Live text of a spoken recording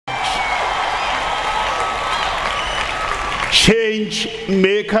Change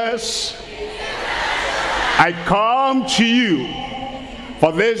makers, I come to you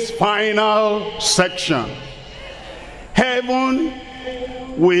for this final section. Heaven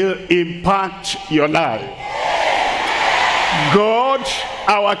will impact your life. God,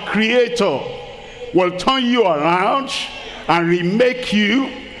 our creator, will turn you around and remake you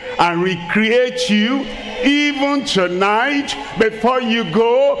and recreate you even tonight before you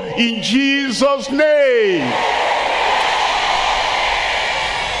go, in Jesus' name.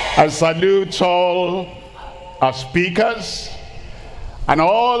 I salute all our speakers and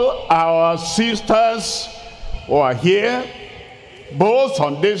all our sisters who are here, both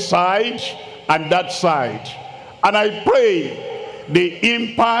on this side and that side. And I pray the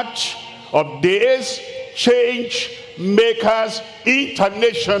impact of this Change Makers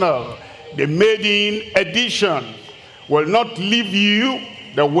International, the maiden edition, will not leave you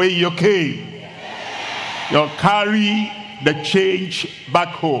the way you came. You'll carry the change back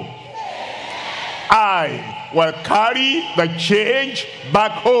home. I will carry the change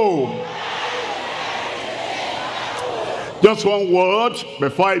back home. Just one word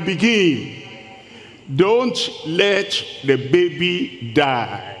before I begin. Don't let the baby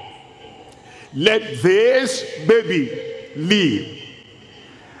die. Let this baby live.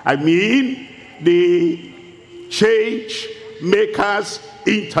 I mean, the Change Makers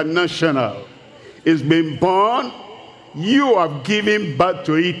International is being born. You have given birth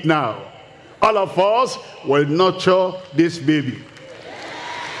to it now. All of us will nurture this baby.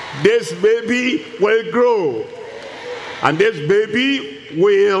 This baby will grow. And this baby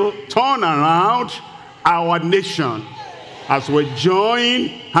will turn around our nation as we join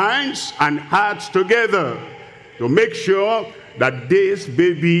hands and hearts together to make sure that this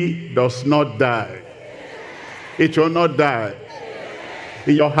baby does not die. It will not die.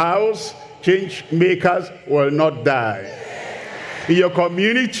 In your house, change makers will not die. In your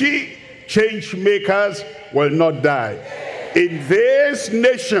community, change makers will not die. In this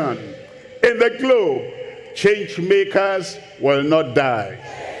nation, in the globe, change makers will not die.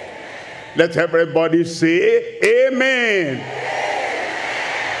 Let everybody say amen.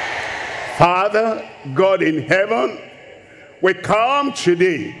 Father, God in heaven, we come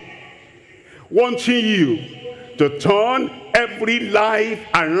today wanting you to turn every life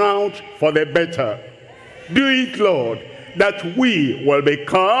around for the better. Do it, Lord, that we will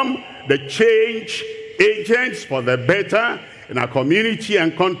become the change agents for the better in our community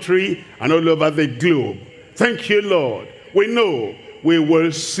and country and all over the globe. Thank you, Lord. We know we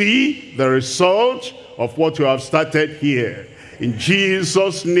will see the result of what you have started here. In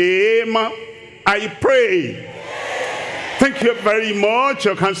Jesus' name, I pray. Thank you very much.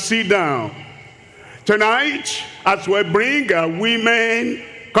 You can sit down. Tonight, as we bring a women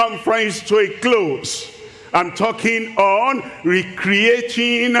conference to a close, I'm talking on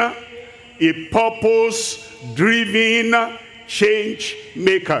recreating a purpose-driven change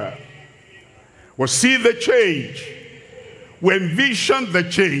maker. We see the change. We envision the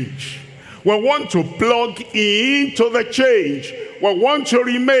change. We want to plug into the change. We want to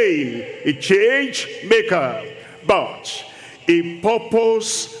remain a change maker, but a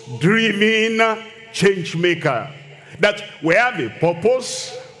purpose-driven change maker. That we have a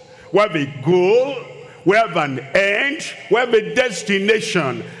purpose, we have a goal, we have an end, we have a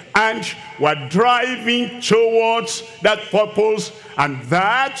destination, and we're driving towards that purpose and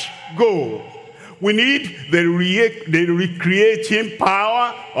that goal. We need the recreating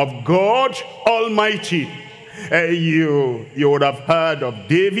power of God Almighty. You would have heard of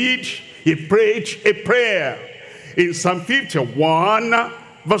David. He prayed a prayer. In Psalm 51,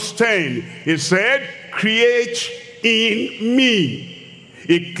 verse 10, he said, create in me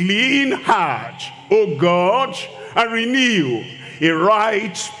a clean heart, O God, and renew a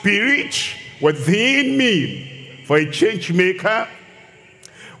right spirit within me. For a change maker,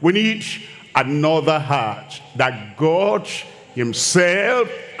 we need another heart that God himself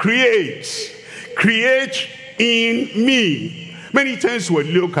creates. Create in me. Many times we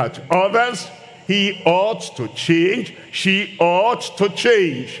look at others. He ought to change. She ought to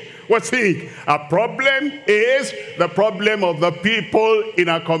change. We think our problem is the problem of the people in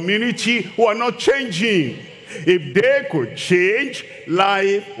our community who are not changing. If they could change,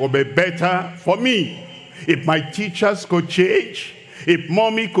 life would be better for me. If my teachers could change, if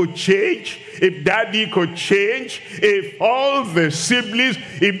mommy could change, if daddy could change, if all the siblings,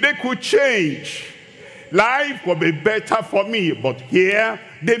 if they could change, life would be better for me. But here,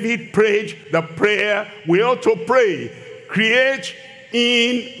 David prayed the prayer we ought to pray. Create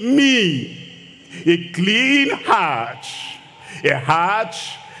in me a clean heart, a heart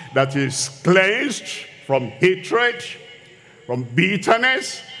that is cleansed from hatred, from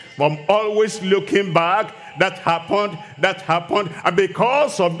bitterness, from always looking back. That happened, and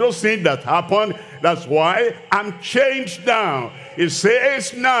because of those things that happened, that's why I'm changed now. It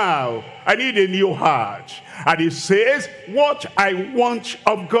says now, I need a new heart. And it says, what I want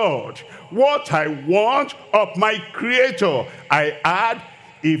of God, what I want of my Creator, I add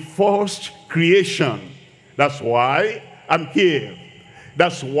a first creation. That's why I'm here.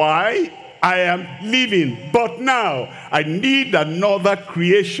 That's why I am living. But now, I need another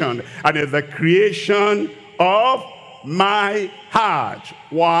creation, and it's the creation of my heart.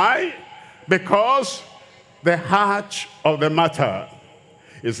 Why? Because the heart of the matter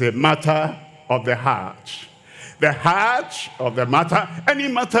is a matter of the heart. The heart of the matter, any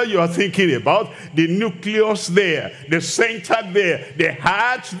matter you are thinking about, the nucleus there, the center there, the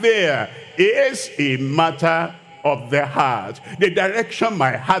heart there, is a matter of the heart. The direction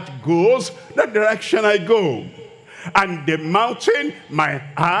my heart goes, the direction I go. And the mountain my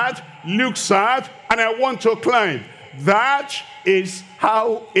heart looks at and I want to climb, that is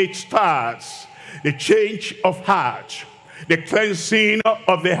how it starts. The change of heart, the cleansing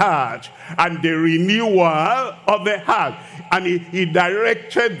of the heart, and the renewal of the heart. And he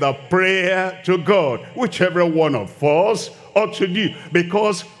directed the prayer to God, which every one of us ought to do,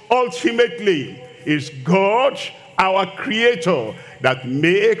 because ultimately it's God, our Creator, that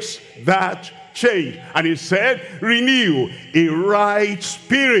makes that change. And he said, renew a right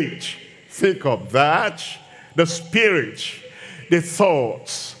spirit. Think of that. The spirit, the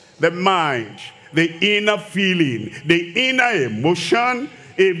thoughts, the mind, the inner feeling, the inner emotion.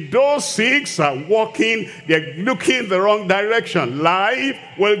 If those things are walking, they're looking the wrong direction, life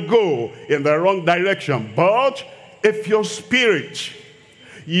will go in the wrong direction. But if your spirit,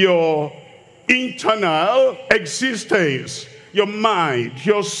 your internal existence, your mind,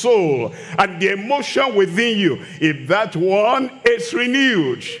 your soul, and the emotion within you, if that one is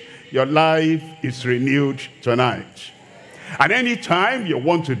renewed, your life is renewed tonight. And anytime you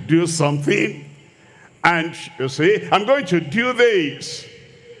want to do something, and you say, I'm going to do this,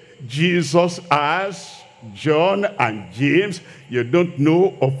 Jesus asked John and James, you don't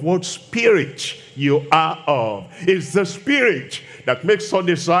know of what spirit you are of. It's the spirit that makes us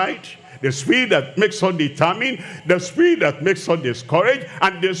decide, the spirit that makes us determine, the spirit that makes us discouraged,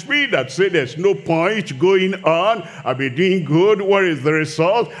 and the spirit that says there's no point going on. I'll be doing good. What is the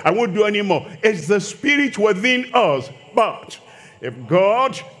result? I won't do anymore. It's the spirit within us. But if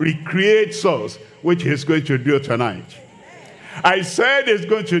God recreates us, which he's going to do tonight, I said he's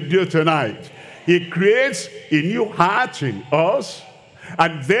going to do tonight, he creates a new heart in us,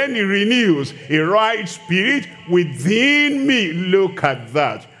 and then he renews a right spirit within me. Look at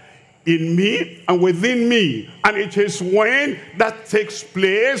that. In me and within me. And it is when that takes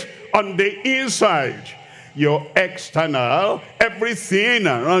place on the inside, your external, everything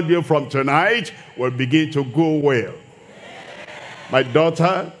around you from tonight will begin to go well. My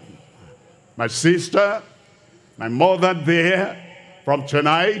daughter, my sister, my mother there, from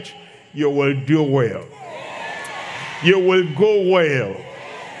tonight, you will do well. You will go well.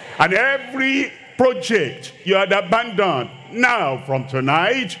 And every project you had abandoned, now from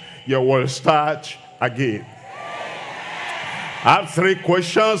tonight, you will start again. I have 3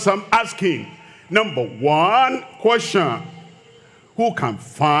 questions I'm asking. Number 1 question, who can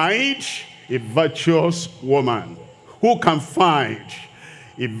find a virtuous woman? Who can find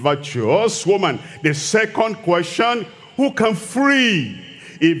a virtuous woman? The second question, who can free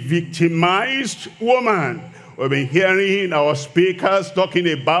a victimized woman? We've been hearing our speakers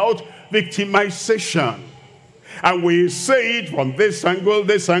talking about victimization. And we say it from this angle,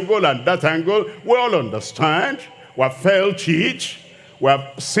 and that angle. We all understand. We have felt it. We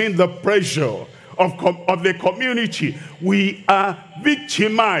have seen the pressure of the community. We are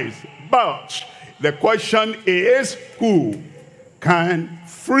victimized. But the question is, who can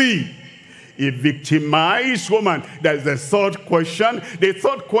free a victimized woman? That's the third question. The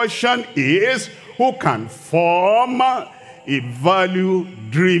third question is, who can form a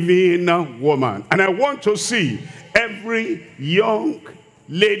value-driven woman? And I want to see every young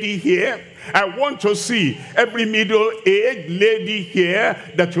lady here. I want to see every middle-aged lady here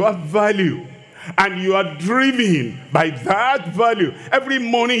that you have value. And you are driven by that value. Every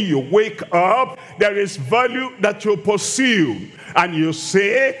morning you wake up, there is value that you pursue. And you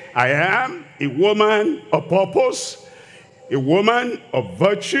say, I am a woman of purpose, a woman of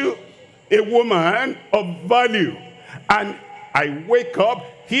virtue, a woman of value. And I wake up,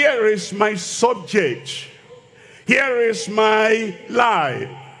 here is my subject. Here is my life.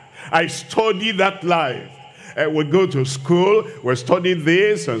 I study that life. We go to school, we study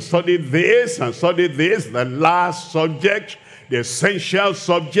this and study this and study this. The last subject the essential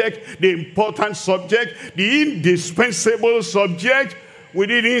subject, the important subject, the indispensable subject. We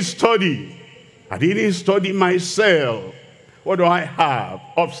didn't study. I didn't study myself. What do I have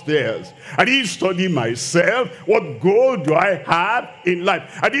upstairs? I didn't study myself. What goal do I have in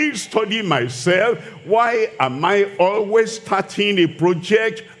life? I didn't study myself. Why am I always starting a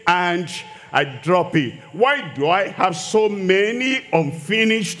project and I drop it? Why do I have so many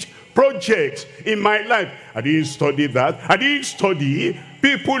unfinished projects in my life? I didn't study that. I didn't study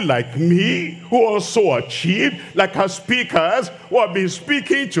people like me who also achieved, like our speakers who have been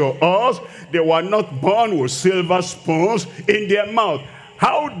speaking to us. They were not born with silver spoons in their mouth.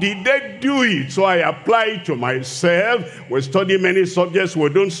 How did they do it? So I apply it to myself. We study many subjects, we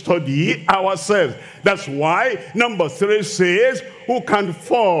don't study ourselves. That's why number 3 says, who can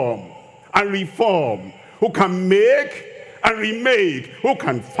form and reform? Who can make and remake? Who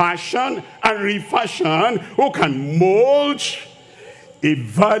can fashion and refashion? Who can mold? A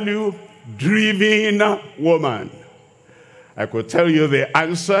value-driven woman. I could tell you the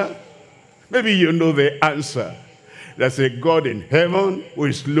answer. Maybe you know the answer. There's a God in heaven who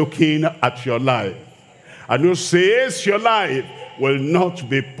is looking at your life, and who says your life will not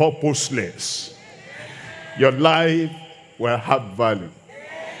be purposeless. Your life will have value.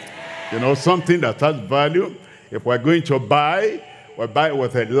 You know, something that has value, if we're going to buy, we'll buy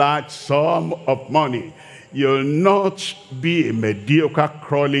with a large sum of money. You'll not be a mediocre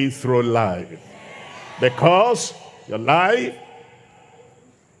crawling through life. Because your life,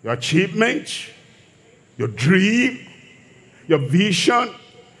 your achievement, your dream, your vision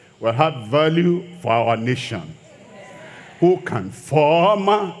will have value for our nation. Who can form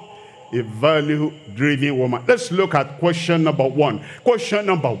a value-driven woman? Let's look at question number 1. Question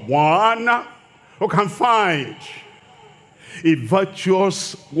number 1, who can find a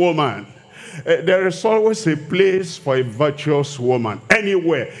virtuous woman? There is always a place for a virtuous woman.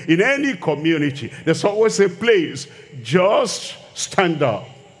 Anywhere, in any community, there's always a place. Just stand up.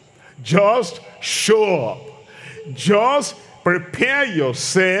 Just show up. Just prepare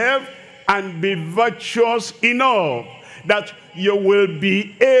yourself and be virtuous enough that you will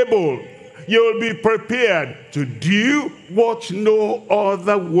be able, you will be prepared to do what no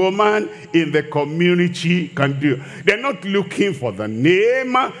other woman in the community can do. They're not looking for the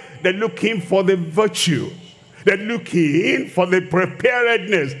name, they're looking for the virtue. They're looking for the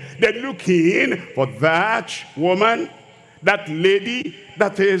preparedness. They're looking for that woman, that lady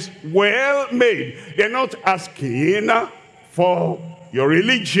that is well made. They're not asking for your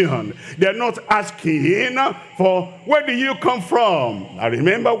religion. They're not asking for where do you come from. I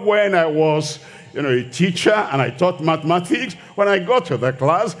remember when I was a teacher and I taught mathematics. When I got to the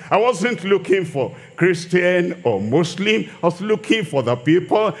class, I wasn't looking for Christian or Muslim. I was looking for the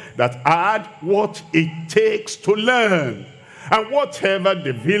people that had what it takes to learn. And whatever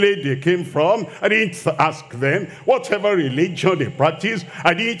the village they came from, I didn't ask them. Whatever religion they practiced,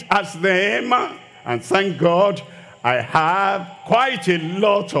 I didn't ask them. And thank God, I have quite a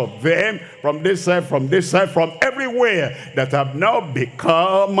lot of them from this side, from everywhere, that have now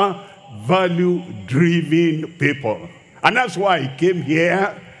become value-driven people. And that's why I came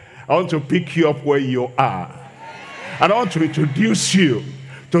here. I want to pick you up where you are. And I want to introduce you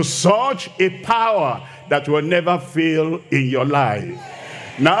to such a power that will never fail in your life.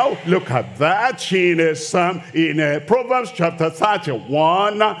 Now, look at that in Proverbs chapter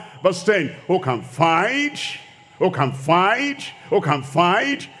 31, verse 10. Who can find? Who can find? Who can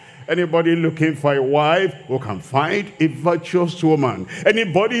find? Anybody looking for a wife? Who can find a virtuous woman?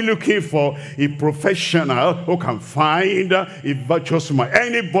 Anybody looking for a professional? Who can find a virtuous woman?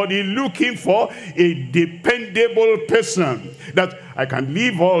 Anybody looking for a dependable person that I can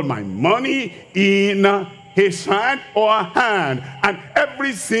leave all my money in his hand or her hand, and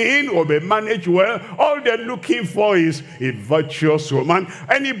everything will be managed well? All they're looking for is a virtuous woman.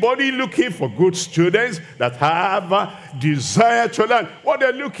 Anybody looking for good students that have a desire to learn? What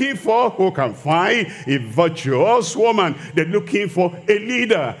they're looking for, who can find a virtuous woman? They're looking for a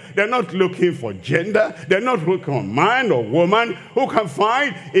leader. They're not looking for gender. They're not looking for man or woman. Who can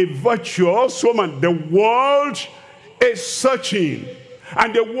find a virtuous woman? The world is searching,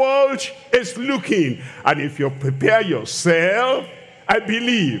 and the world is looking. And if you prepare yourself, I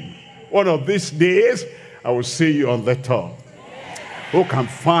believe one of these days I will see you on the top. Who can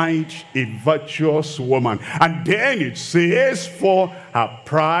find a virtuous woman? And then it says, for her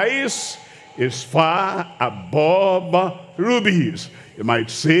price is far above rubies. You might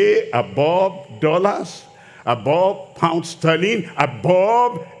say above dollars, above pound sterling,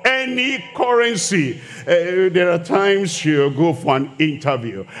 above any currency. There are times you go for an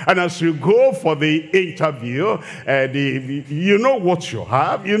interview, and as you go for the interview, you know what you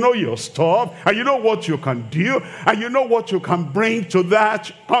have, you know your stuff, and you know what you can do, and you know what you can bring to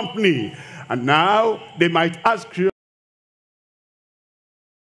that company. And now they might ask you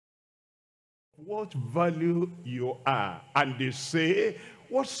what value you are, and they say,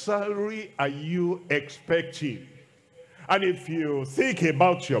 what salary are you expecting? And if you think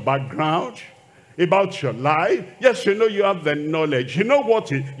about your background, about your life, yes, you know you have the knowledge, you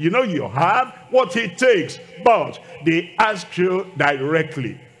know you have what it takes, but they ask you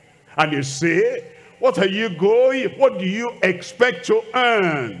directly, and they say, what do you expect to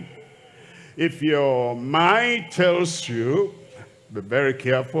earn? If your mind tells you, be very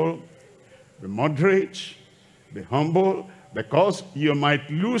careful, be moderate, be humble, because you might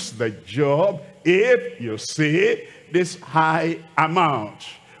lose the job if you say this high amount.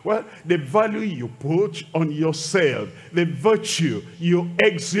 Well, the value you put on yourself, the virtue you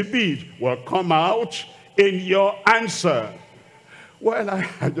exhibit will come out in your answer. Well,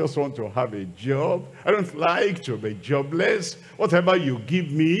 I just want to have a job. I don't like to be jobless. Whatever you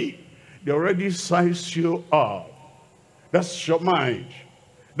give me, they already size you up. That's your mind.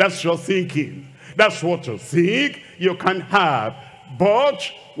 That's your thinking. That's what you think you can have, but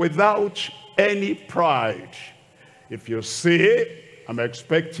without any pride. If you say, I'm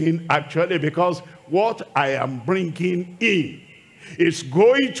expecting actually, because what I am bringing in is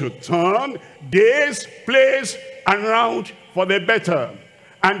going to turn this place around for the better.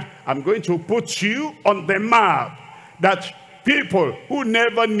 And I'm going to put you on the map that people who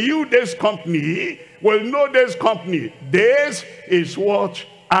never knew this company will know this company. This is what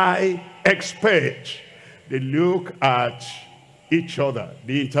I expect. They look at each other,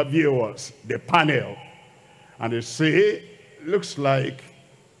 the interviewers, the panel, and they say, looks like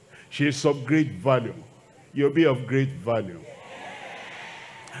she's of great value. You'll be of great value.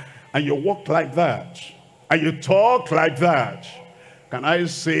 And you walk like that, and you talk like that. Can I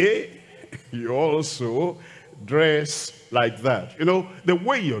say, you also dress like that? You know, the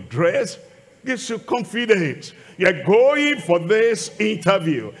way you dress gives you confidence. You're going for this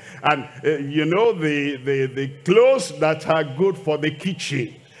interview, and you know, the clothes that are good for the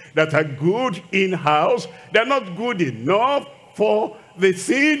kitchen, that are good in-house, they're not good enough for the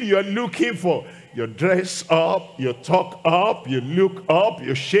thing you're looking for. You dress up, you talk up, you look up,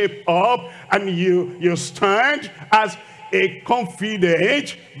 you shape up, and you stand as a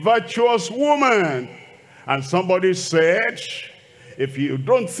confident, virtuous woman. And somebody said, if you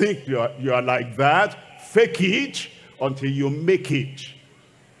don't think you are like that, fake it until you make it.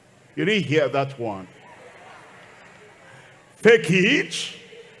 You didn't hear that one. Fake it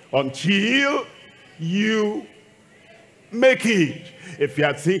until you make it. If you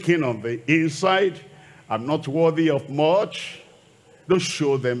are thinking on the inside, I'm not worthy of much, don't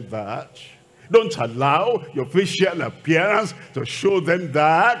show them that. Don't allow your facial appearance to show them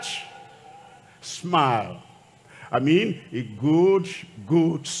that. Smile. I mean, a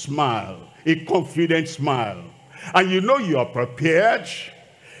good smile, a confident smile. And you know you are prepared,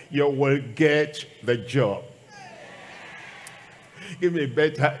 you will get the job. Give me a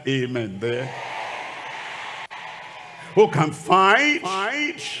better amen there. Who can find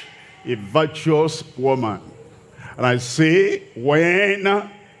a virtuous woman? And I say, when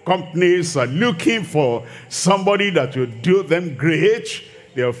companies are looking for somebody that will do them great,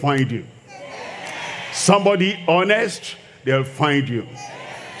 they'll find you. Somebody honest, they'll find you.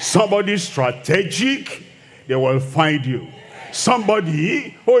 Somebody strategic, they will find you.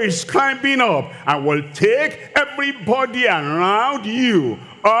 Somebody who is climbing up and will take everybody around you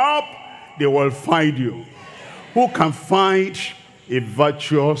up, they will find you. Who can find a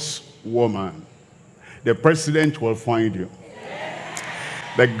virtuous woman? The president will find you.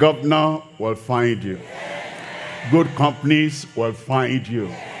 The governor will find you. Good companies will find you.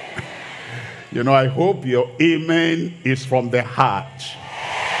 You know, I hope your amen is from the heart.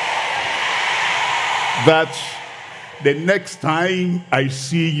 That the next time I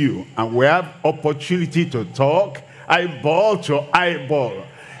see you and we have opportunity to talk, eyeball to eyeball,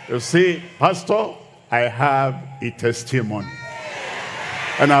 you say, Pastor, I have a testimony.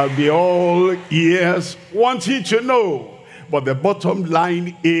 And I'll be all ears wanting to know. But the bottom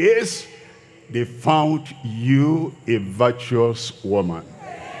line is, they found you a virtuous woman.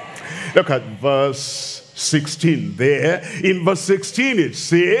 Look at verse 16 there. In verse 16 it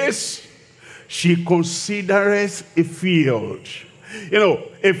says, she considereth a field. You know,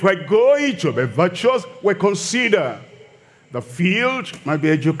 if we're going to be virtuous, we consider the field might be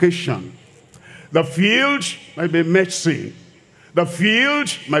education. The field might be medicine. The field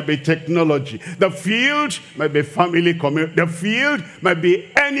might be technology. The field might be family community. The field might be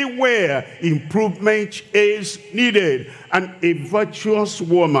anywhere improvement is needed. And a virtuous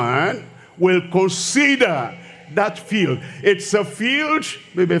woman will consider that field. It's a field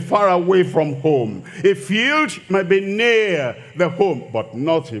maybe far away from home. A field might be near the home, but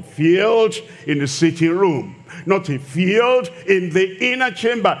not a field in the sitting room. Not a field in the inner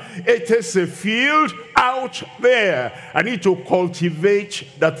chamber. It is a field out there. I need to cultivate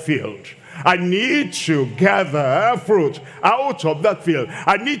that field. I need to gather fruit out of that field.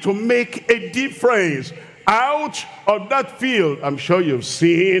 I need to make a difference out of that field. I'm sure you've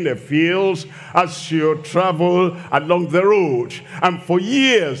seen the fields as you travel along the road. And for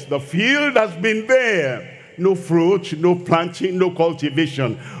years, the field has been there. No fruit, no planting, no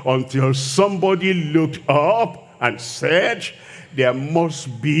cultivation, until somebody looked up and said, there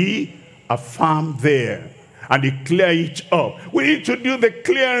must be a farm there. And they clear it up. We need to do the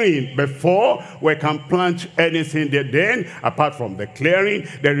clearing before we can plant anything there. Then, apart from the clearing,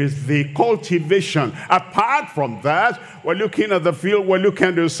 there is the cultivation. Apart from that, we're looking at the field, we're looking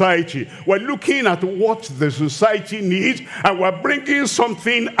at the society. We're looking at what the society needs, and we're bringing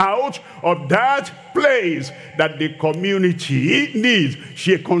something out of that place that the community needs.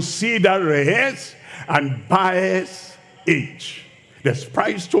 She considers and buys it. There's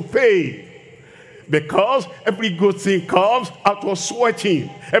price to pay. Because every good thing comes out of sweating.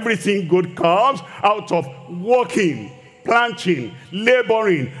 Everything good comes out of working, planting,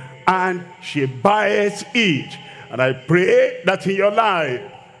 laboring. And she buys it. And I pray that in your life,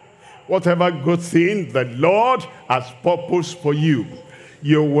 whatever good thing the Lord has purposed for you,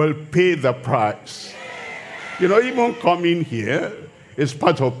 you will pay the price. You know, even coming here is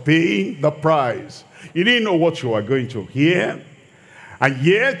part of paying the price. You didn't know what you were going to hear. And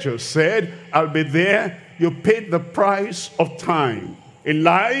yet you said, I'll be there. You paid the price of time. In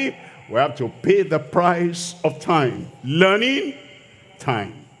life, we have to pay the price of time. Learning,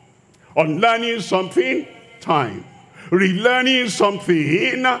 time. Unlearning something, time. Relearning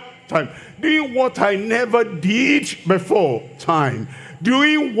something, time. Doing what I never did before, time.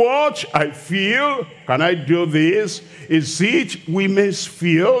 Doing what I feel, can I do this? Is it women's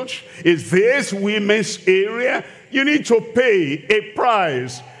field? Is this women's area? You need to pay a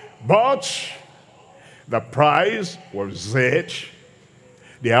price, but the price will set.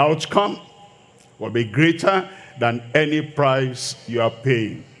 The outcome will be greater than any price you are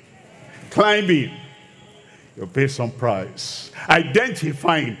paying. Climbing, you pay some price.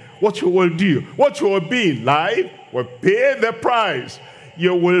 Identifying what you will do, what you will be in life, will pay the price.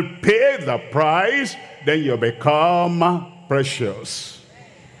 You will pay the price, then you become precious.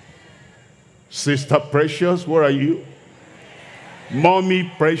 Sister Precious, where are you?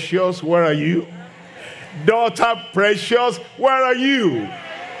 Mommy Precious, where are you? Daughter Precious, where are you?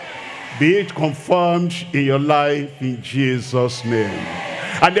 Be it confirmed in your life in Jesus' name.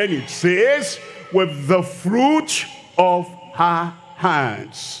 And then it says, with the fruit of her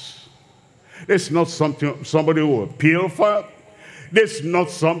hands. This is not something somebody will pilfer. This is not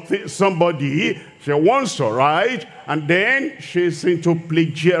something somebody she wants to write and then she's into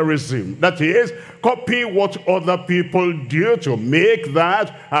plagiarism. That is, copying what other people do to make that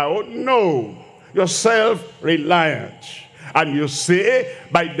her own. No, you're self-reliant. And you say,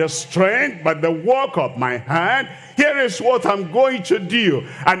 by the strength, by the work of my hand, here is what I'm going to do.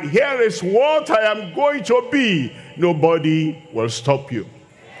 And here is what I am going to be. Nobody will stop you.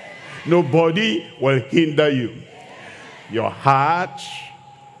 Nobody will hinder you. Your heart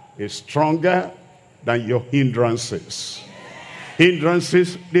is stronger than your hindrances.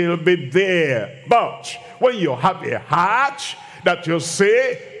 Hindrances, they'll be there. But when you have a heart that you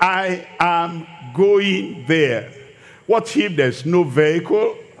say, I am going there. What if there's no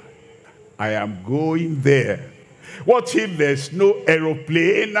vehicle? I am going there. What if there's no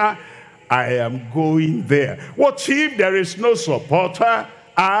aeroplane? I am going there. What if there is no supporter?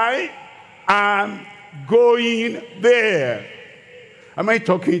 I am going there. Am I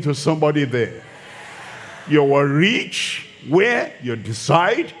talking to somebody there? You will reach where you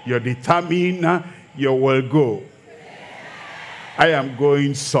decide, you determine you will go. I am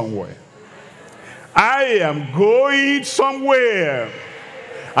going somewhere. I am going somewhere.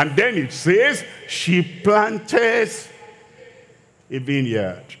 And then it says, she planted a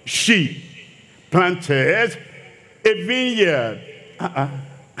vineyard. She planted a vineyard.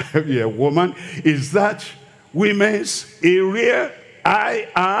 Yeah, woman, is that women's area? I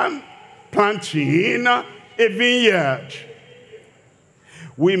am planting a vineyard.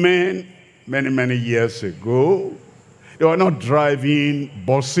 Women, many years ago, they were not driving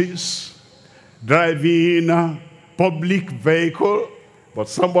buses. driving a public vehicle, but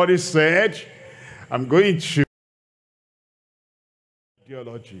somebody said, I'm going to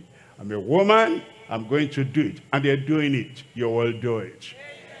ideology. I'm a woman, I'm going to do it. And they're doing it. You will do it.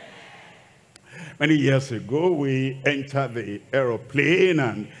 Many years ago, we entered the aeroplane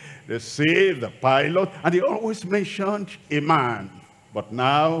and they say the pilot, and they always mentioned a man. But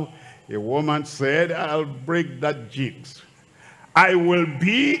now, a woman said, I'll break that jinx. I will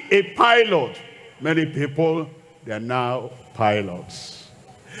be a pilot. Many people, they are now pilots.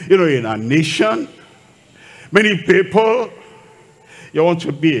 You know, in our nation, many people, you want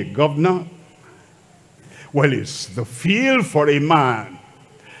to be a governor? Well, it's the field for a man.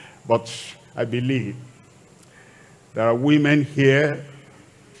 But I believe there are women here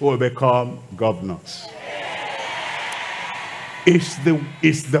who will become governors. It's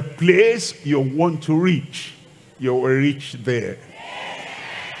the place you want to reach. You will reach there.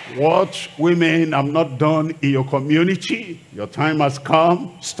 What women have not done in your community, your time has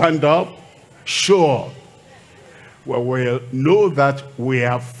come. Stand up. Sure. Well, we'll know that we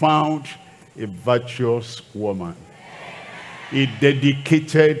have found a virtuous woman, a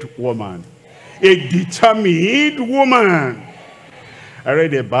dedicated woman, a determined woman. I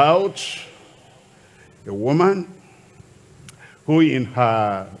read about a woman who in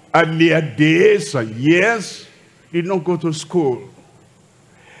her earlier days and years did not go to school.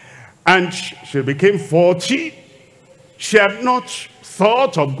 And she became 40. She had not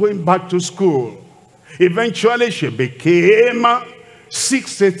thought of going back to school. Eventually she became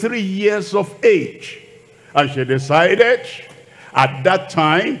 63 years of age. And she decided, at that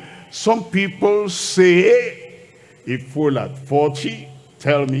time, some people say, a fool at 40,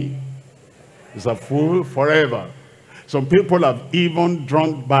 tell me, is a fool forever. Some people have even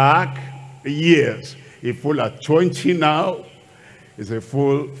drawn back years. A fool at 20 now is a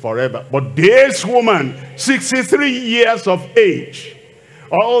fool forever. But this woman, 63 years of age,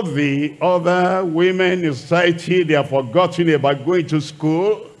 all the other women in society, they have forgotten about going to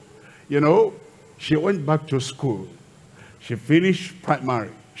school. You know, she went back to school. She finished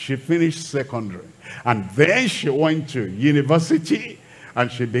primary. She finished secondary. And then she went to university and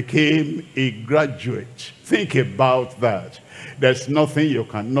she became a graduate. Think about that. There's nothing you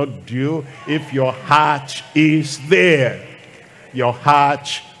cannot do if your heart is there. Your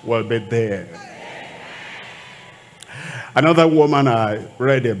heart will be there. Another woman I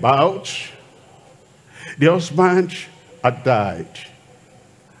read about, the husband had died.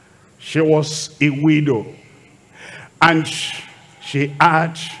 She was a widow. And she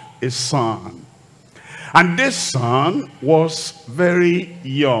had a son. And this son was very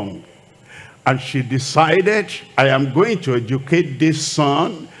young. And she decided, I am going to educate this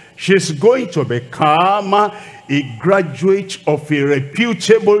son. She's going to become a graduate of a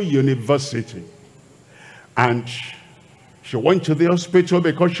reputable university. And she went to the hospital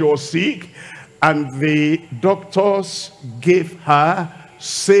because she was sick. And the doctors gave her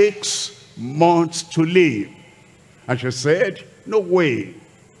 6 months to live. And she said, no way.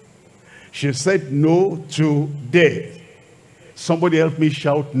 She said no to death. Somebody help me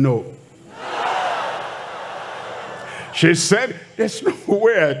shout no. She said, there's no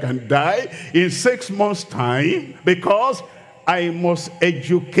way I can die in 6 months' time because I must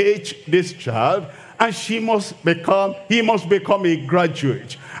educate this child and he must become a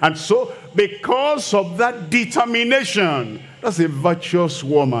graduate. And so, because of that determination, that's a virtuous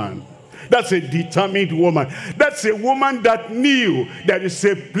woman. That's a determined woman. That's a woman that knew there is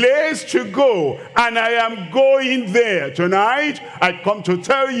a place to go. And I am going there. Tonight, I come to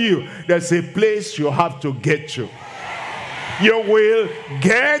tell you, there's a place you have to get to. You will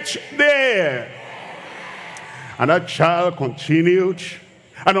get there. And that child continued.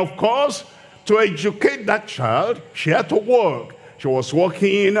 And of course, to educate that child, she had to work. She was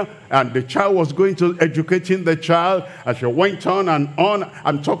working and the child was going to educating the child, and she went on and on.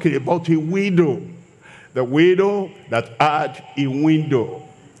 I'm talking about a widow. The widow that had a window.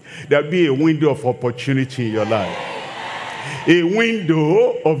 There'll be a window of opportunity in your life. A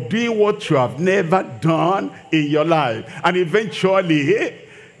window of doing what you have never done in your life. And eventually,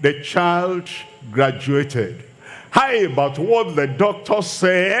 the child graduated. How about what the doctor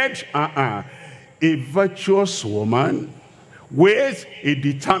said? A virtuous woman with a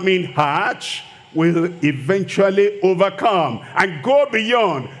determined heart will eventually overcome and go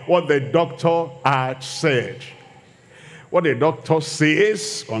beyond what the doctor had said. What the doctor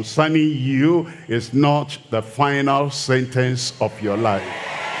says concerning you is not the final sentence of your life.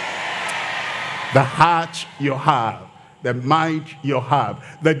 The heart you have, the mind you have,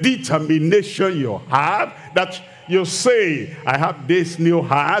 the determination you have, that you say, I have this new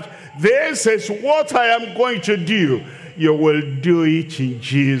heart, this is what I am going to do, you will do it in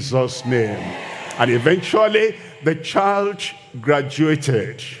Jesus' name. And eventually, the child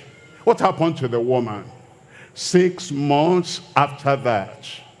graduated. What happened to the woman? 6 months after that,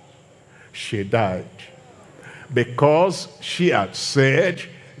 she died. Because she had said,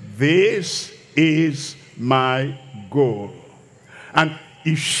 this is my goal. And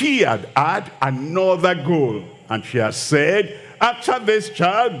if she had had another goal, and she has said, after this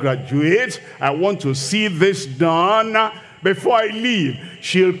child graduates, I want to see this done before I leave,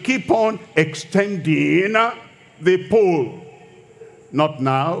 she'll keep on extending the pole. Not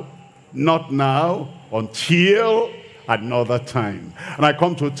now, not now, until another time. And I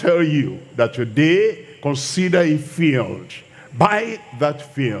come to tell you that today, consider a field. Buy that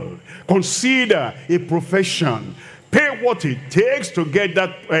field. Consider a profession. Pay what it takes to get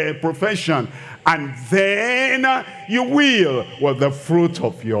that profession. And then you will, with the fruit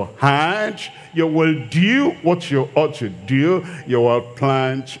of your hand, you will do what you ought to do. You will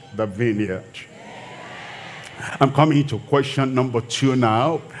plant the vineyard. I'm coming to question number 2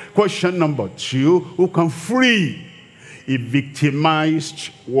 now. Question number 2, who can free a victimized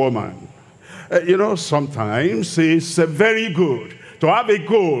woman? You know, sometimes it's very good to have a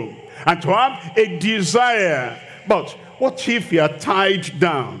goal and to have a desire. But what if you are tied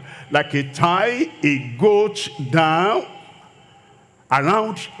down? Like you tie a goat down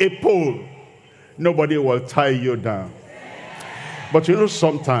around a pole. Nobody will tie you down. But you know,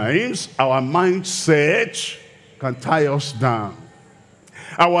 sometimes our mindset can tie us down.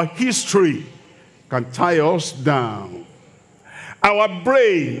 Our history can tie us down. Our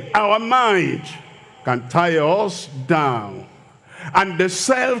brain, our mind can tie us down. And the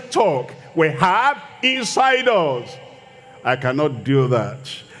self-talk we have inside us, I cannot do that.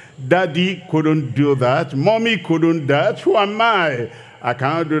 Daddy couldn't do that. Mommy couldn't do that. Who am I? I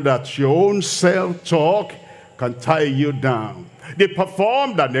cannot do that. Your own self-talk can tie you down. They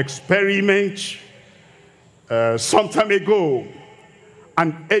performed an experiment some time ago.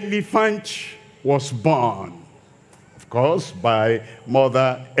 An elephant was born, of course, by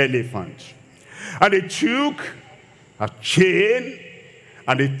mother elephant. And they took a chain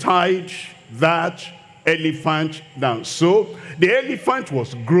and they tied that elephant down. So the elephant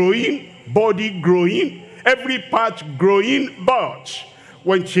was growing, body growing, every part growing, but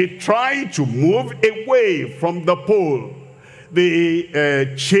when she tried to move away from the pole,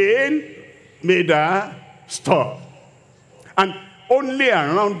 the chain made her stop. And only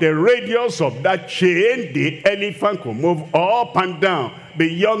around the radius of that chain, the elephant could move up and down.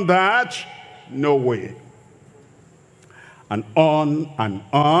 Beyond that, no way. And on,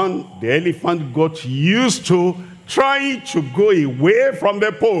 the elephant got used to trying to go away from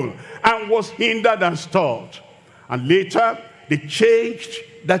the pole and was hindered and stopped. And later, they changed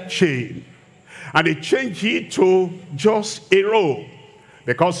that chain. And they changed it to just a rope.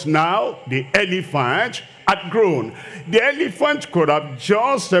 Because now the elephant had grown. The elephant could have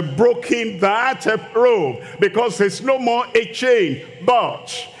just broken that rope because there's no more a chain.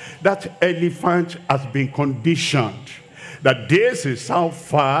 But that elephant has been conditioned that this is how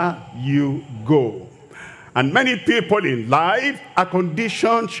far you go. And many people in life are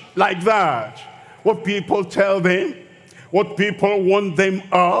conditioned like that. What people tell them, what people want them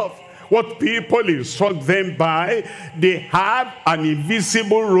of, what people instruct them by, they have an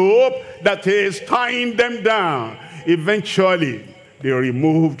invisible rope that is tying them down. Eventually, they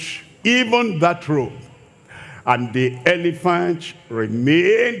removed even that rope. And the elephant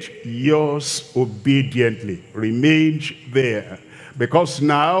remained yours obediently, remained there. Because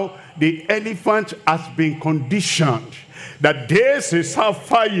now the elephant has been conditioned that this is how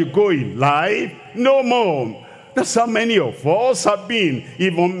far you go in life, no more. That's how many of us have been,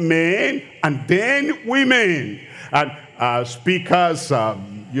 even men and then women. And speakers,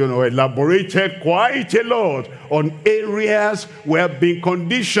 elaborated quite a lot on areas we have been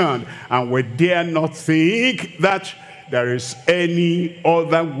conditioned, and we dare not think that there is any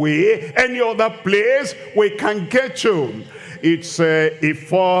other way, any other place we can get to. It's a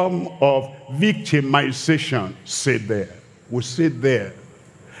form of victimization. Sit there. We sit there.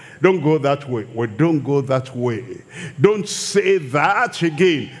 Don't go that way. We don't go that way. Don't say that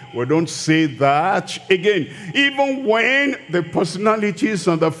again. We don't say that again. Even when the personalities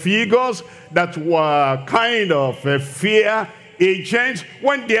and the figures that were kind of fear agents,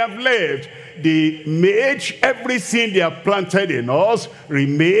 when they have left, they made everything they have planted in us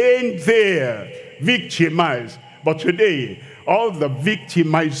remain there, victimized. But today, all the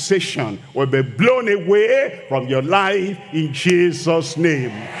victimization will be blown away from your life in Jesus'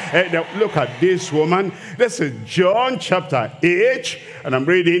 name. And look at this woman. This is John chapter 8, and I'm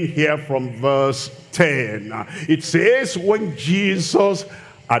reading here from verse 10. It says, when Jesus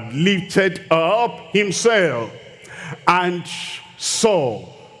had lifted up himself and saw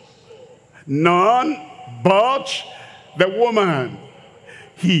none but the woman,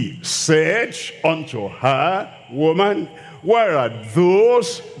 he said unto her, woman, where are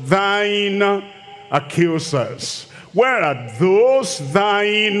those thine accusers? Where are those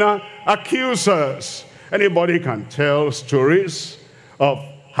thine accusers? Anybody can tell stories of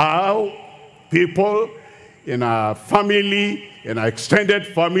how people in our family, in our extended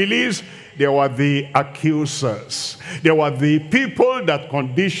families, they were the accusers. They were the people that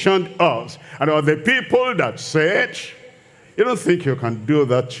conditioned us. And they were the people that said, you don't think you can do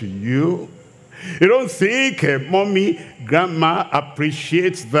that to you? You don't think mommy, grandma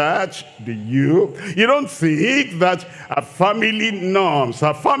appreciates that, do you? You don't think that a family norms,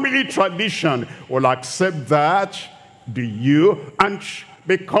 a family tradition will accept that, do you? And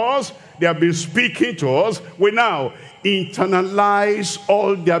because they have been speaking to us, we now internalize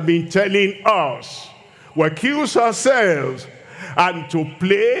all they have been telling us. We accuse ourselves, and to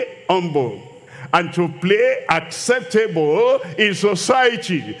play humble and to play acceptable in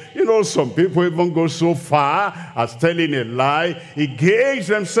society. You know, some people even go so far as telling a lie against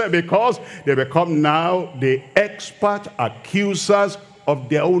themselves, because they become now the expert accusers of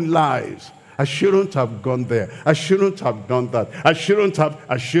their own lives. I shouldn't have gone there. I shouldn't have done that. I shouldn't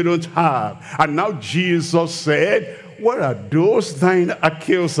have. And now Jesus said, where are those thine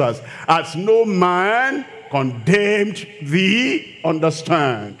accusers? Has no man condemned thee?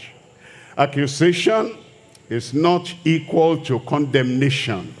 Understand. Accusation is not equal to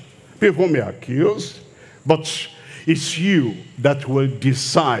condemnation. People may accuse, but it's you that will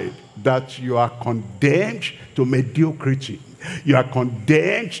decide that you are condemned to mediocrity. You are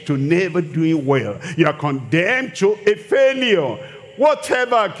condemned to never doing well. You are condemned to a failure.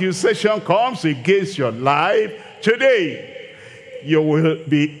 Whatever accusation comes against your life today, you will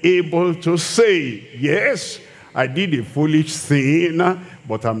be able to say, yes, I did a foolish thing,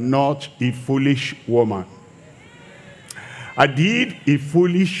 but I'm not a foolish woman. I did a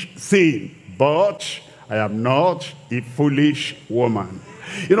foolish thing, but I am not a foolish woman.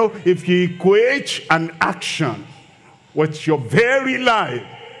 You know, if you equate an action with your very life,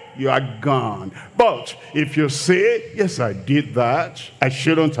 you are gone. But if you say, yes, I did that, I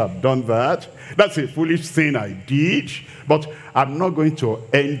shouldn't have done that, that's a foolish thing I did, but I'm not going to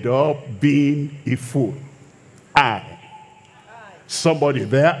end up being a fool. Somebody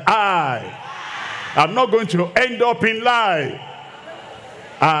there, I'm not going to end up in life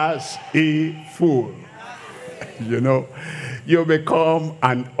as a fool. You know, you become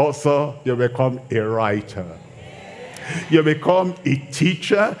an author, you become a writer. You become a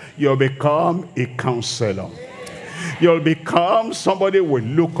teacher, you become a counselor. You'll become somebody we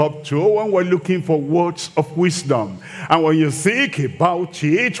look up to when we're looking for words of wisdom. And when you think about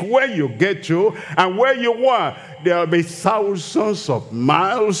it, where you get to and where you are, there'll be thousands of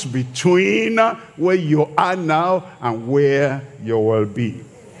miles between where you are now and where you will be.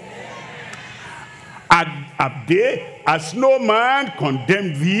 At day, as no man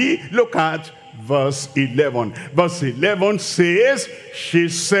condemned thee, look at verse 11. Verse 11 says, she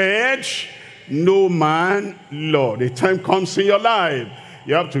said, no man, Lord. The time comes in your life,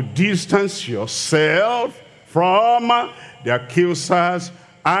 you have to distance yourself from the accusers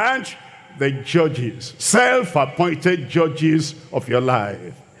and the judges, self-appointed judges of your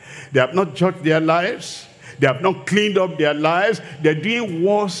life. They have not judged their lives. They have not cleaned up their lives. They're doing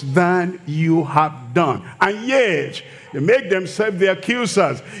worse than you have done. And yet, they make themselves the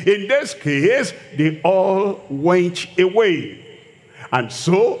accusers. In this case, they all went away. And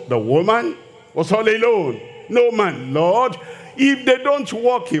so, the woman was all alone. No man, Lord. If they don't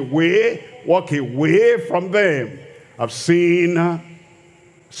walk away from them. I've seen,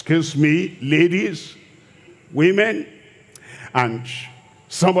 excuse me, ladies, women, and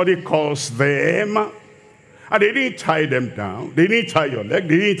somebody calls them, and they didn't tie them down. They didn't tie your leg.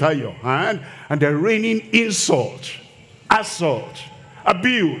 They didn't tie your hand. And they're raining insult, assault,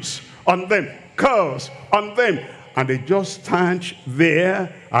 abuse on them, curse on them. And they just stand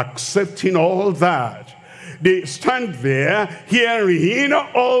there accepting all that. They stand there hearing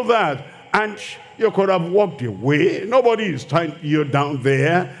all that. And you could have walked away. Nobody is tying you down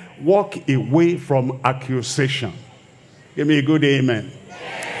there. Walk away from accusation. Give me a good amen.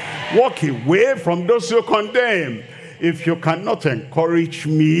 Walk away from those who condemn. If you cannot encourage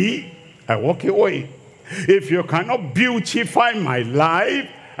me, I walk away. If you cannot beautify my life,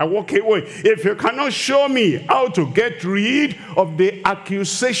 I walk away. If you cannot show me how to get rid of the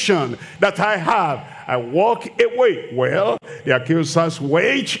accusation that I have, I walk away. Well, the accusers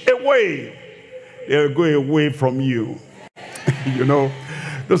wage away. They'll go away from you. You know,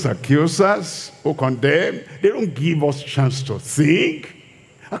 those accusers who condemn, they don't give us chance to think.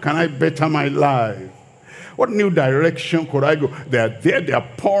 How can I better my life? What new direction could I go? They're there, they're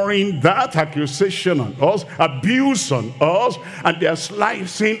pouring that accusation on us, abuse on us, and they're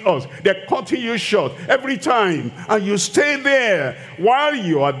slicing us. They're cutting you short every time. And you stay there. While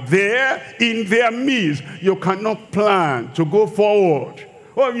you are there in their midst, you cannot plan to go forward.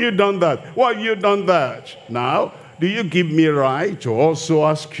 Why have you done that? Why have you done that? Now, do you give me right to also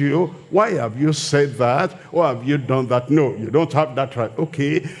ask you, why have you said that? Why have you done that? No, you don't have that right.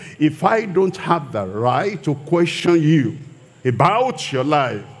 Okay, if I don't have the right to question you about your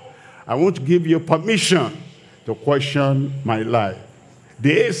life, I won't give you permission to question my life.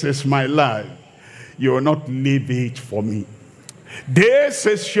 This is my life. You will not live it for me. This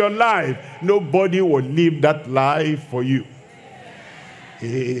is your life. Nobody will live that life for you.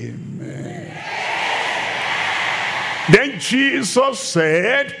 Amen. Then Jesus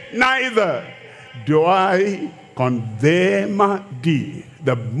said, neither do I condemn thee.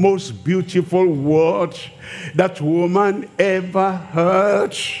 The most beautiful word that woman ever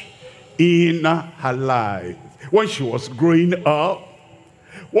heard in her life. When she was growing up,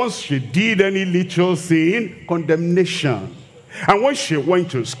 once she did any little thing, condemnation. And when she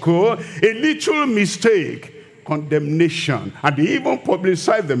went to school, a little mistake, condemnation. And they even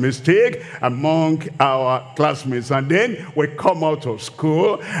publicized the mistake among our classmates. And then we come out of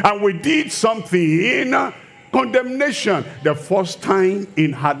school and we did something, condemnation. The first time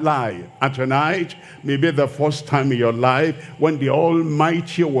in her life. And tonight, maybe the first time in your life, when the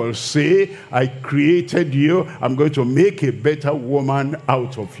Almighty will say, I created you, I'm going to make a better woman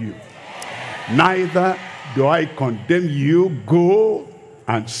out of you. Neither do I condemn you, go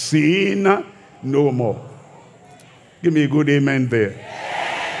and sin no more. Give me a good amen there.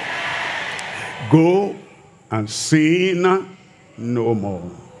 Go and sin no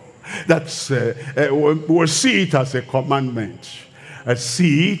more. That's, we'll see it as a commandment. I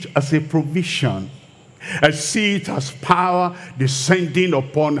see it as a provision. I see it as power descending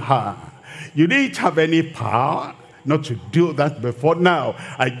upon her. You didn't have any power not to do that before. Now,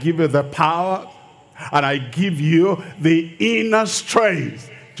 I give you the power and I give you the inner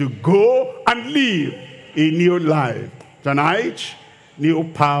strength to go and live a new life. Tonight, new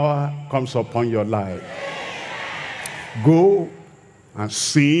power comes upon your life. Go and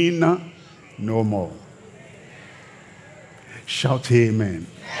sin no more. Shout amen.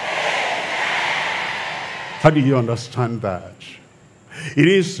 How do you understand that? It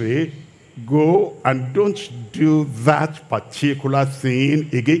is a go and don't do that particular thing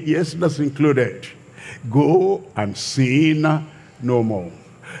again. Yes, that's included. Go and sin no more.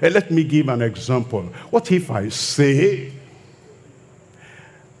 Let me give an example. What if I say,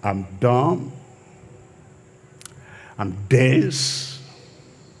 I'm dumb, I'm dense,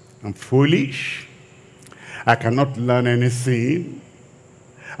 I'm foolish, I cannot learn anything,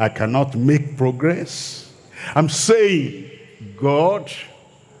 I cannot make progress. I'm saying God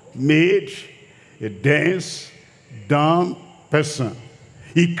made a dense, dumb person.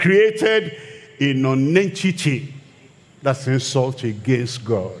 He created a non-entity. That's insult against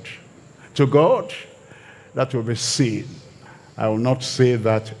God. To God, that will be sin. I will not say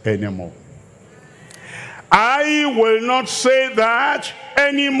that anymore. I will not say that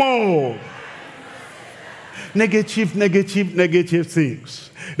anymore. Negative, negative, negative things.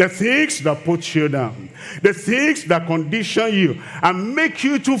 The things that put you down. The things that condition you and make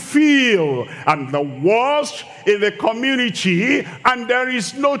you to feel I'm the worst in the community and there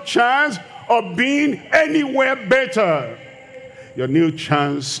is no chance of being anywhere better. Your new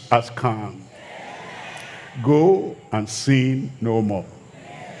chance has come. Go and sin no more.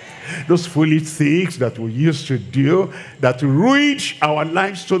 Those foolish things that we used to do that reach our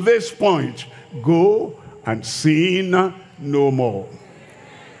lives to this point, go and sin no more.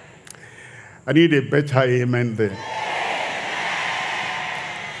 I need a better amen there.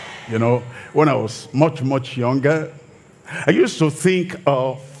 You know, when I was much, much younger, I used to think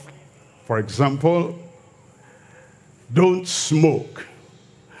of, for example, don't smoke.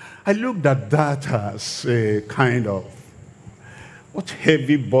 I looked at that as a kind of, what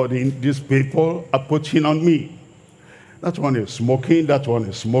heavy burden these people are putting on me. That one is smoking, that one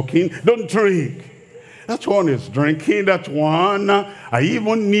is smoking. Don't drink. That one is drinking, that one. I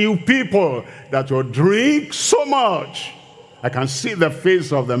even knew people that would drink so much I can see the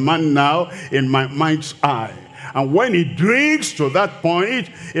face of the man now in my mind's eye. And when he drinks to that point,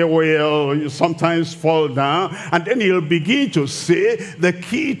 he will sometimes fall down. And then he'll begin to say, the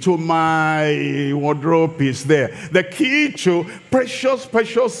key to my wardrobe is there. The key to precious,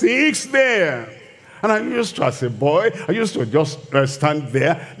 precious things there. And I used to, as a boy, I used to just stand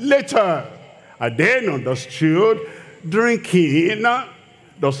there. Later, I then understood drinking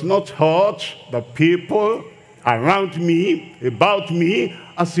does not hurt the people around me, about me,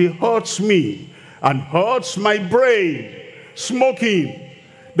 as it hurts me and hurts my brain. Smoking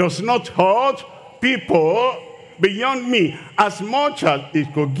does not hurt people beyond me as much as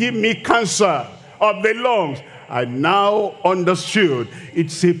it could give me cancer of the lungs. I now understood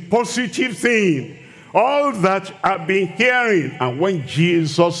it's a positive thing. All that I've been hearing. And when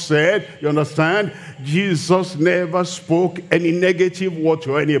Jesus said, you understand, Jesus never spoke any negative word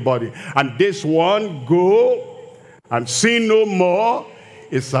to anybody. And this one, go and sin no more,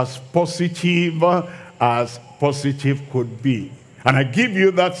 is as positive could be. And I give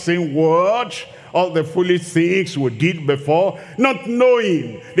you that same word, all the foolish things we did before, not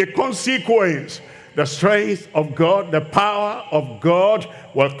knowing the consequence. The strength of God, the power of God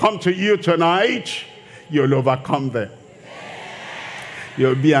will come to you tonight. You'll overcome them.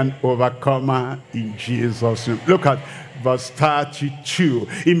 You'll be an overcomer in Jesus' name. Look at verse 32.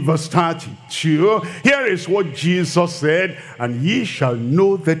 In verse 32, here is what Jesus said, and ye shall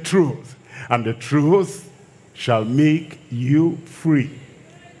know the truth, and the truth shall make you free.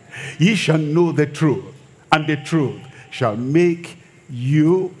 Ye shall know the truth, and the truth shall make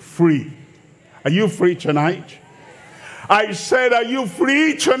you free. Are you free tonight? I said, are you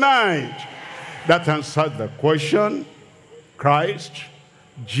free tonight? That answered the question. Christ,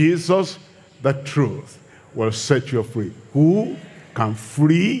 Jesus, the truth will set you free. Who can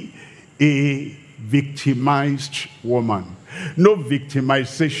free a victimized woman? No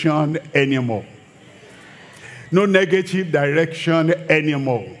victimization anymore. No negative direction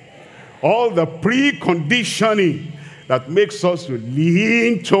anymore. All the preconditioning that makes us to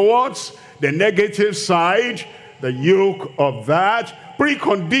lean towards the negative side, the yoke of that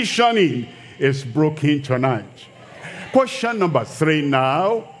preconditioning is broken tonight. Question number 3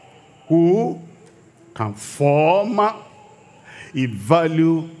 now. Who can form a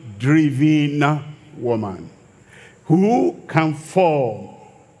value-driven woman? Who can form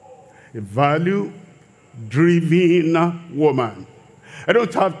a value-driven woman? I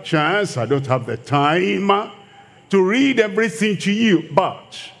don't have chance, I don't have the time to read everything to you,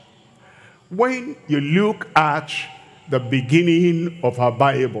 but when you look at the beginning of our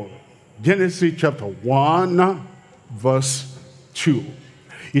Bible, Genesis chapter 1, verse 2,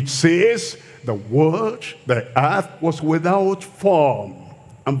 it says, the world, the earth was without form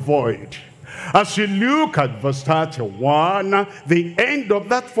and void. As you look at verse 31, the end of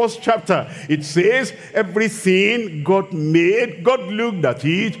that first chapter, it says, everything God made, God looked at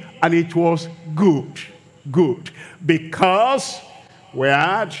it, and it was good. Good. Because we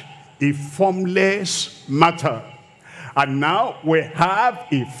had a formless matter. And now we have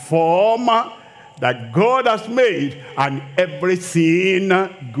a form that God has made, and everything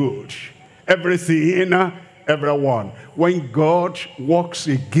good. Everything, everyone. When God walks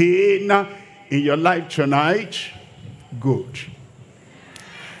again in your life tonight, good.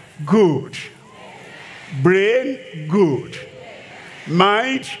 Good. Brain, good.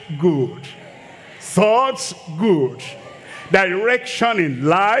 Mind, good. Thoughts, good. Direction in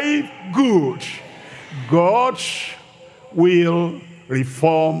life, good. God will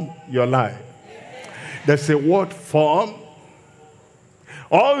reform your life. There's a word form.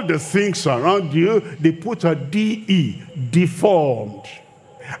 All the things around you, they put a D-E, deformed.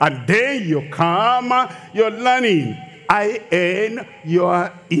 And then you come, you're learning. I-N, you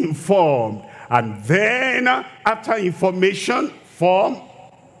are informed. And then, after information, form,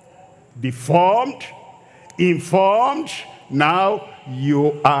 deformed, informed, now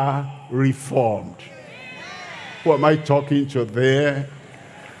you are reformed. Who am I talking to there?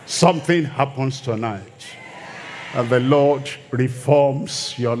 Something happens tonight. And the Lord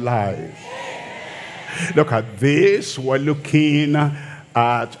reforms your life. Look at this. We're looking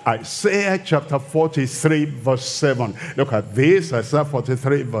at Isaiah chapter 43 verse 7. Look at this, Isaiah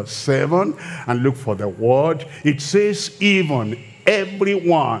 43 verse 7, and look for the word. It says, even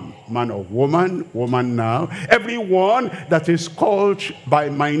everyone, man or woman, woman now, everyone that is called by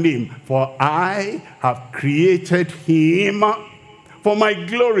my name, for I have created him for my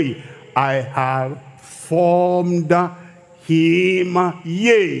glory. I have formed him,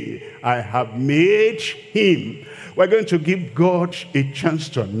 yea, I have made him. We're going to give God a chance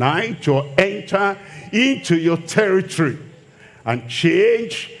tonight to enter into your territory. and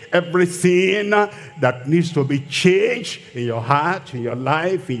change everything that needs to be changed in your heart, in your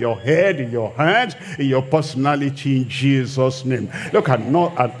life, in your head, in your hands, in your personality, in Jesus' name. Look at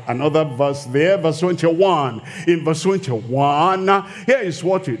another verse there, verse 21. In verse 21, here is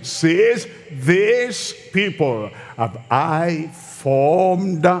what it says: these people have I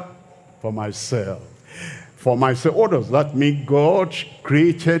formed for myself. For myself. What does that mean? God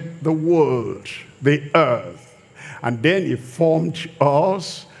created the world, the earth, and then he formed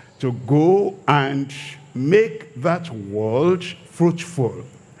us to go and make that world fruitful,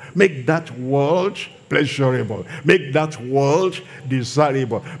 make that world pleasurable, make that world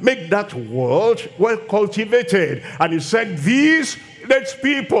desirable, make that world well cultivated. And he said, these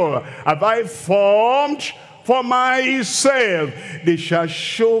people have I formed for myself. They shall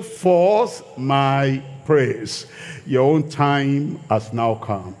show forth my praise. Your own time has now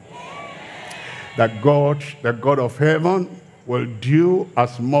come. That God, the God of heaven, will do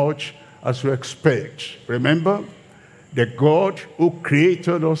as much as we expect. Remember, the God who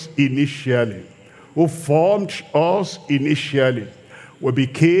created us initially, who formed us initially, we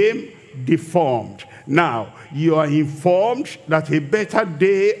became deformed. Now, you are informed that a better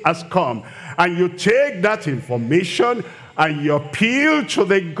day has come. And you take that information and you appeal to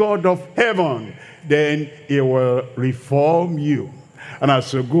the God of heaven. Then he will reform you. And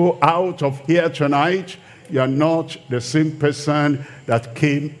as you go out of here tonight, you are not the same person that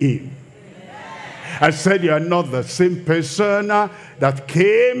came in. I said you are not the same person that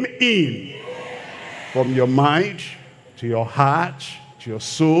came in. From your mind, to your heart, to your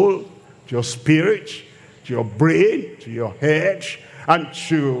soul, to your spirit, to your brain, to your head, and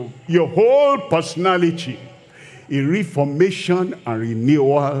to your whole personality, a reformation and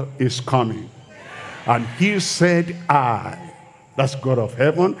renewal is coming. And he said, I, that's God of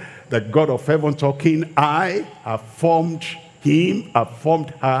heaven, the God of heaven talking, I have formed him, have formed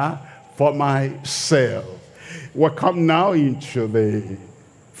her for myself. We'll come now into the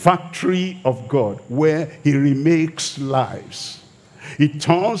factory of God, where he remakes lives. He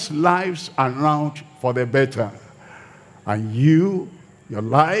turns lives around for the better. And your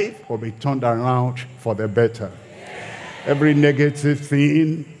life will be turned around for the better. Every negative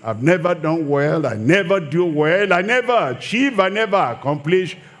thing, I've never done well, I never do well, I never achieve, I never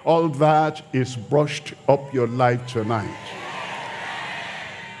accomplish, all that is brushed up your life tonight.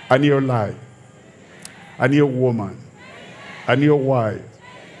 A new life, a new woman, a new wife,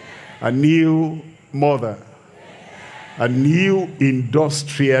 a new mother, a new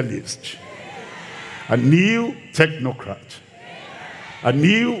industrialist, a new technocrat, a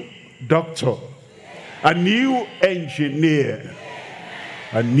new doctor, a new engineer,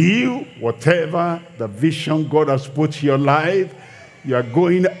 a new whatever the vision God has put in your life. You are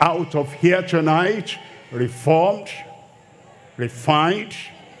going out of here tonight reformed, refined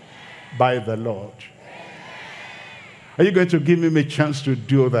by the Lord. Are you going to give him a chance to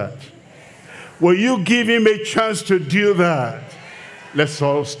do that? Will you give him a chance to do that? Let's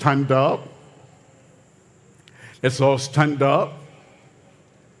all stand up. Let's all stand up.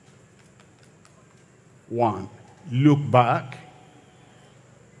 One, look back.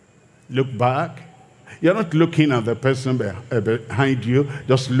 Look back. You're not looking at the person behind you.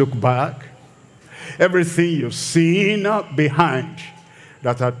 Just look back. Everything you've seen behind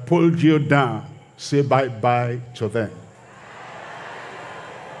that had pulled you down, say bye-bye to them.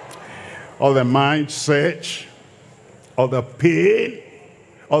 All the mindset, all the pain,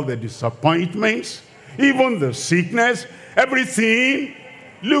 all the disappointments, even the sickness, everything,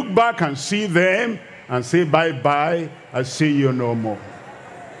 look back and see them and say bye-bye, I see you no more.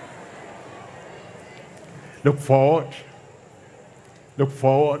 Look forward. Look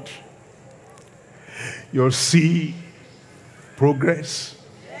forward. You'll see progress.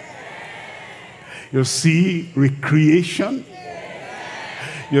 You'll see recreation.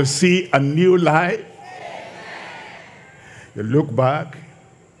 You'll see a new life. You look back.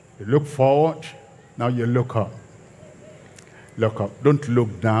 You look forward. Now you look up. Look up. Don't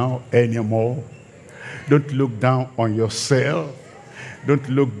look down anymore. Don't look down on yourself. Don't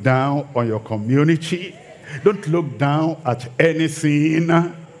look down on your community. Don't look down at anything.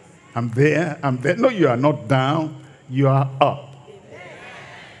 I'm there, I'm there. No, you are not down. You are up.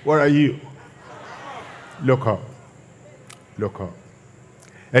 Where are you? Look up. Look up.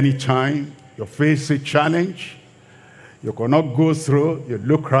 Anytime you face a challenge, you cannot go through, you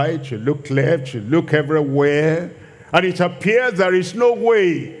look right, you look left, you look everywhere, and it appears there is no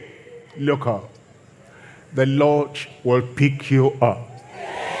way. Look up. The Lord will pick you up.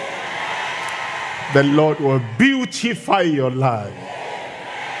 The Lord will beautify your life.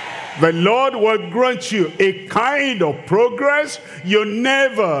 The Lord will grant you a kind of progress you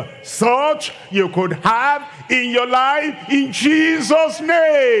never thought you could have in your life, in Jesus'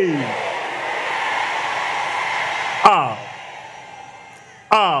 name.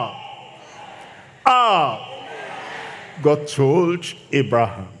 God told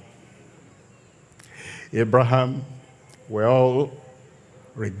Abraham. Abraham, we all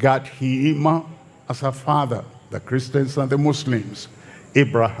regard him as a father, the Christians and the Muslims.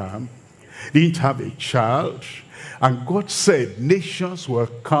 Abraham didn't have a child, and God said nations will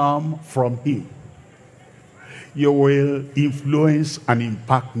come from him. You will influence and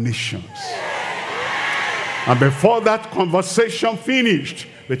impact nations. And before that conversation finished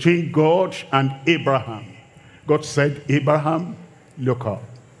between God and Abraham, God said, Abraham, look up.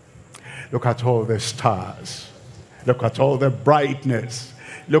 Look at all the stars. Look at all the brightness.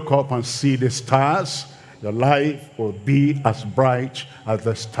 Look up and see the stars. Your life will be as bright as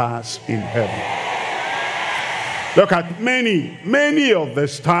the stars in heaven. Look at many of the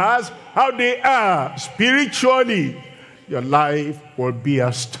stars, how they are spiritually. Your life will be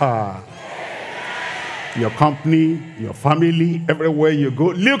a star. Your company, your family, everywhere you go,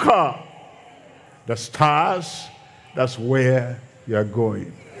 look up. The stars, that's where you're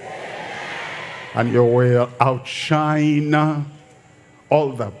going. And you will outshine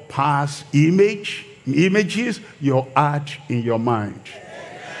all the past images you had in your mind.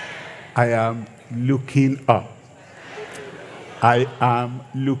 I am looking up. I am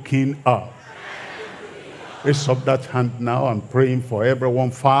looking up. Raise up that hand now. I'm praying for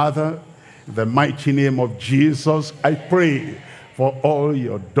everyone. Father, in the mighty name of Jesus, I pray for all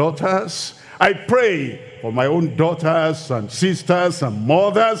your daughters. I pray for my own daughters and sisters and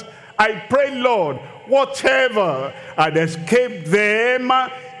mothers. I pray, Lord, whatever had escaped them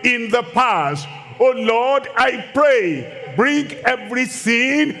in the past, oh Lord, I pray, bring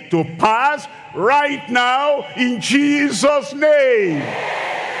everything to pass right now in Jesus' name.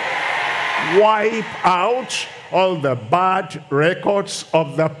 Wipe out all the bad records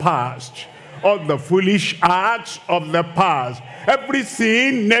of the past, all the foolish acts of the past,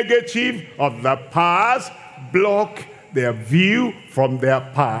 everything negative of the past. Block their view from their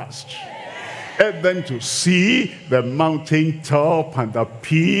past. Help them to see the mountaintop and the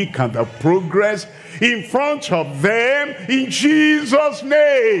peak and the progress in front of them in Jesus'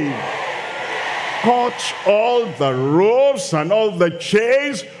 name. Cut all the ropes and all the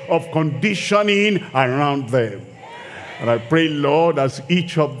chains of conditioning around them. And I pray, Lord, as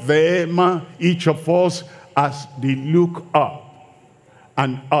each of them, each of us, as they look up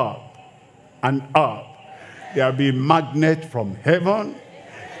and up and up, there will be a magnet from heaven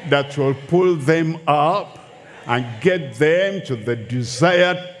that will pull them up and get them to the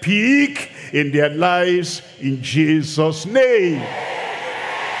desired peak in their lives in Jesus' name.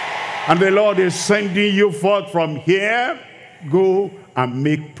 And the Lord is sending you forth from here. Go and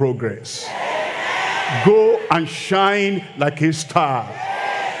make progress. Go and shine like a star.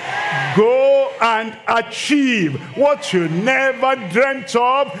 Go and achieve what you never dreamt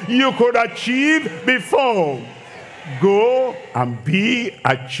of you could achieve before. Go and be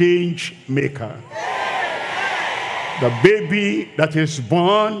a change maker. The baby that is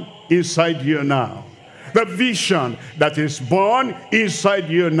born inside you now, the vision that is born inside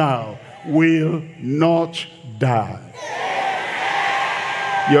you now will not die.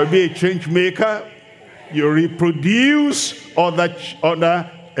 You'll be a change maker. You reproduce other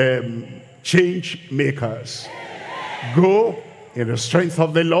change makers. Go in the strength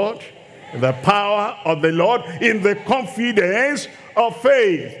of the Lord, in the power of the Lord, in the confidence of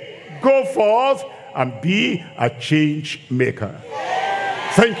faith. Go forth and be a change maker.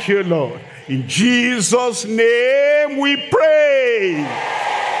 Thank you, Lord. In Jesus' name we pray.